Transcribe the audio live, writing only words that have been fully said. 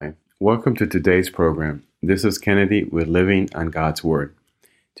Welcome to today's program. This is Kennedy with Living on God's Word.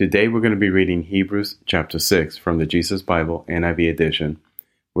 Today we're going to be reading Hebrews chapter 6 from the Jesus Bible NIV edition.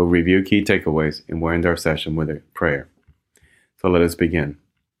 We'll review key takeaways and we'll end our session with a prayer. So let us begin.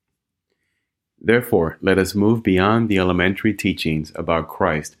 Therefore, let us move beyond the elementary teachings about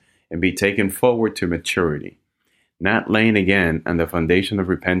Christ and be taken forward to maturity, not laying again on the foundation of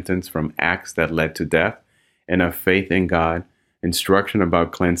repentance from acts that led to death and of faith in God, instruction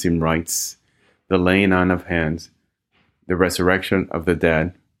about cleansing rites, the laying on of hands, the resurrection of the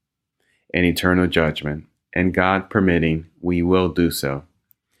dead, and eternal judgment, and God permitting, we will do so.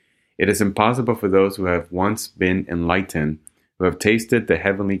 It is impossible for those who have once been enlightened, who have tasted the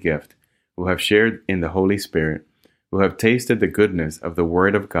heavenly gift, who have shared in the Holy Spirit, who have tasted the goodness of the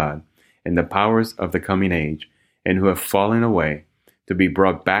Word of God and the powers of the coming age, and who have fallen away, to be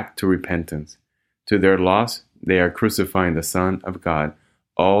brought back to repentance. To their loss, they are crucifying the Son of God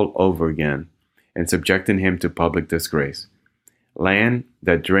all over again and subjecting him to public disgrace. Land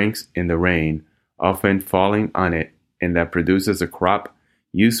that drinks in the rain, often falling on it, and that produces a crop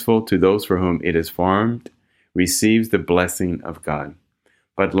useful to those for whom it is farmed, receives the blessing of God.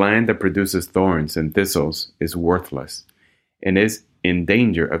 But land that produces thorns and thistles is worthless and is in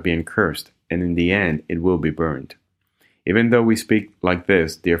danger of being cursed, and in the end it will be burned. Even though we speak like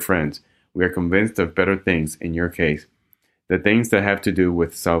this, dear friends, we are convinced of better things in your case, the things that have to do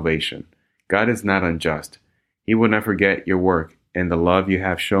with salvation. God is not unjust. He will not forget your work and the love you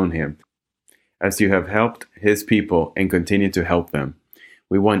have shown him, as you have helped his people and continue to help them.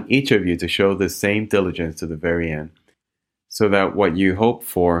 We want each of you to show the same diligence to the very end, so that what you hope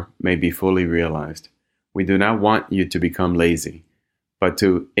for may be fully realized. We do not want you to become lazy, but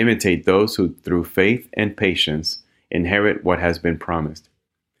to imitate those who, through faith and patience, inherit what has been promised.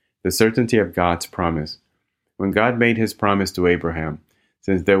 The certainty of God's promise. When God made his promise to Abraham,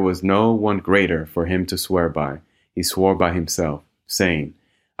 since there was no one greater for him to swear by, he swore by himself, saying,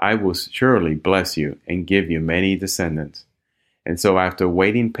 I will surely bless you and give you many descendants. And so after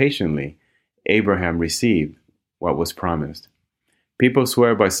waiting patiently, Abraham received what was promised. People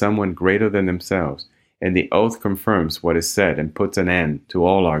swear by someone greater than themselves, and the oath confirms what is said and puts an end to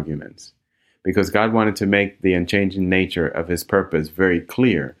all arguments. Because God wanted to make the unchanging nature of his purpose very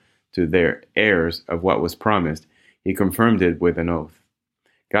clear to their heirs of what was promised, he confirmed it with an oath.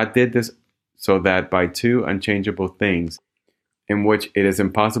 God did this so that by two unchangeable things, in which it is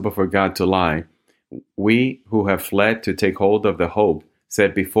impossible for God to lie, we who have fled to take hold of the hope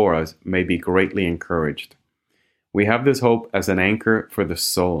set before us may be greatly encouraged. We have this hope as an anchor for the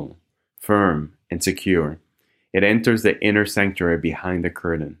soul, firm and secure. It enters the inner sanctuary behind the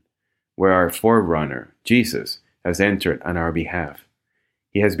curtain, where our forerunner, Jesus, has entered on our behalf.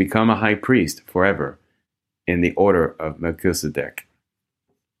 He has become a high priest forever in the order of Melchizedek.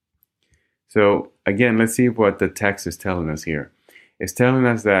 So again, let's see what the text is telling us here. It's telling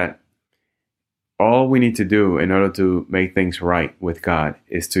us that all we need to do in order to make things right with God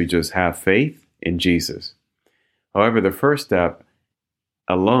is to just have faith in Jesus. However, the first step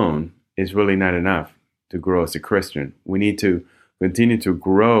alone is really not enough to grow as a Christian. We need to continue to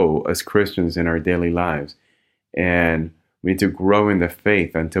grow as Christians in our daily lives. And we need to grow in the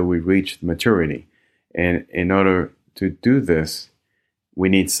faith until we reach maturity. And in order to do this, we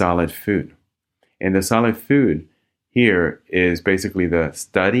need solid food. And the solid food here is basically the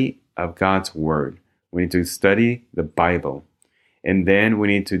study of God's Word. We need to study the Bible. And then we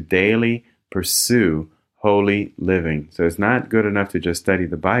need to daily pursue holy living. So it's not good enough to just study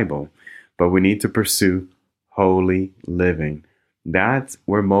the Bible, but we need to pursue holy living. That's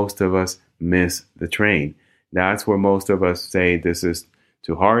where most of us miss the train. That's where most of us say this is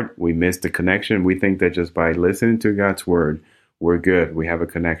too hard. We miss the connection. We think that just by listening to God's Word, we're good. We have a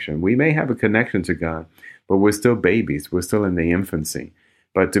connection. We may have a connection to God, but we're still babies. We're still in the infancy.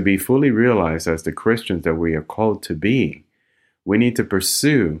 But to be fully realized as the Christians that we are called to be, we need to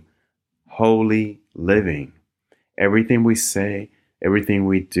pursue holy living. Everything we say, everything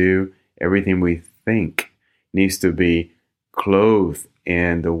we do, everything we think needs to be clothed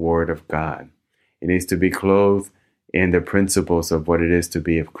in the Word of God. It needs to be clothed in the principles of what it is to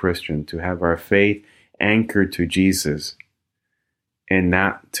be a Christian, to have our faith anchored to Jesus and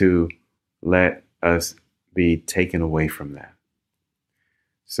not to let us be taken away from that.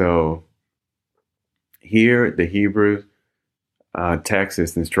 So here the Hebrew text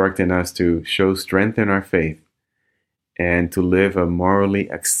is instructing us to show strength in our faith and to live a morally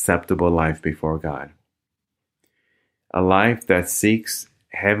acceptable life before God. A life that seeks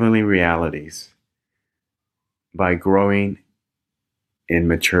heavenly realities by growing in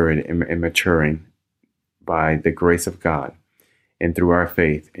maturity and maturing by the grace of God. and through our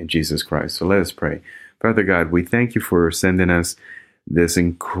faith in Jesus Christ. So let us pray. Father God, we thank you for sending us this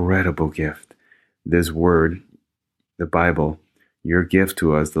incredible gift, this word, the Bible, your gift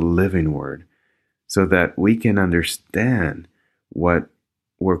to us, the living word, so that we can understand what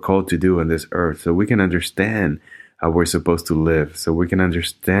we're called to do on this earth, so we can understand how we're supposed to live, so we can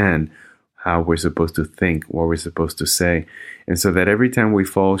understand how we're supposed to think, what we're supposed to say, and so that every time we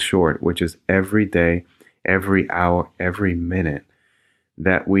fall short, which is every day, every hour, every minute,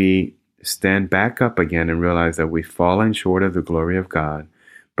 that we stand back up again and realize that we've fallen short of the glory of God,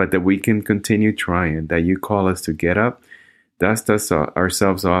 but that we can continue trying, that you call us to get up, dust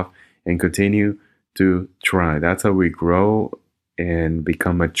ourselves off, and continue to try. That's how we grow and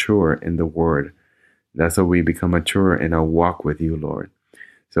become mature in the Word. That's how we become mature in our walk with you, Lord.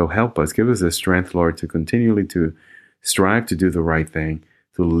 So help us, give us the strength, Lord, to continually to strive to do the right thing,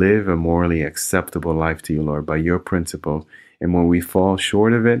 to live a morally acceptable life to you, Lord, by your principles. And when we fall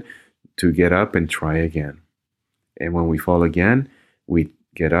short of it, to get up and try again. And when we fall again, we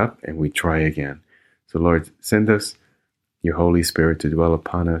get up and we try again. So Lord, send us your Holy Spirit to dwell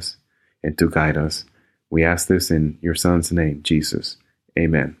upon us and to guide us. We ask this in your Son's name, Jesus.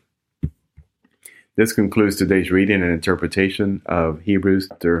 Amen. This concludes today's reading and interpretation of Hebrews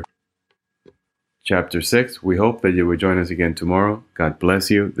chapter 6. We hope that you will join us again tomorrow. God bless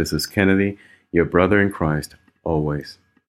you. This is Kennedy, your brother in Christ, always.